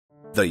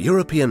The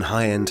European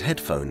high-end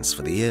headphones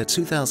for the year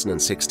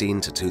 2016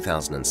 to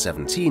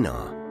 2017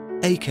 are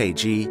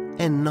Akg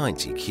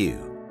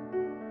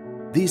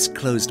N90Q. These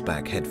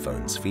closed-back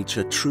headphones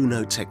feature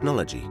TruNote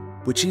technology,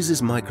 which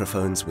uses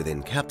microphones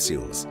within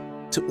capsules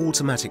to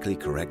automatically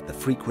correct the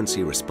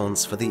frequency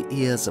response for the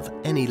ears of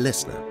any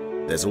listener.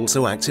 There's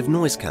also active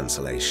noise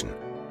cancellation,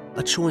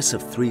 a choice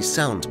of 3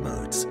 sound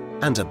modes,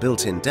 and a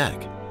built-in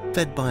DAC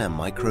fed by a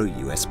micro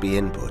USB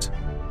input,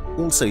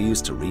 also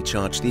used to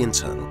recharge the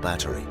internal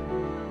battery.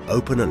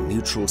 Open and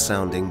neutral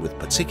sounding with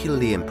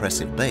particularly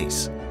impressive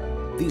bass,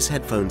 these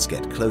headphones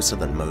get closer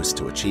than most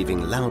to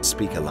achieving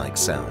loudspeaker-like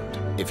sound.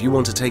 If you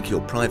want to take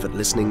your private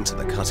listening to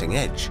the cutting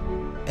edge,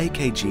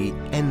 Akg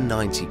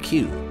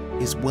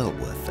N90Q is well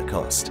worth the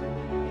cost.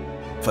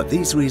 For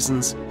these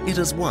reasons, it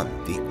has won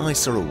the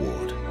EISA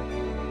Award.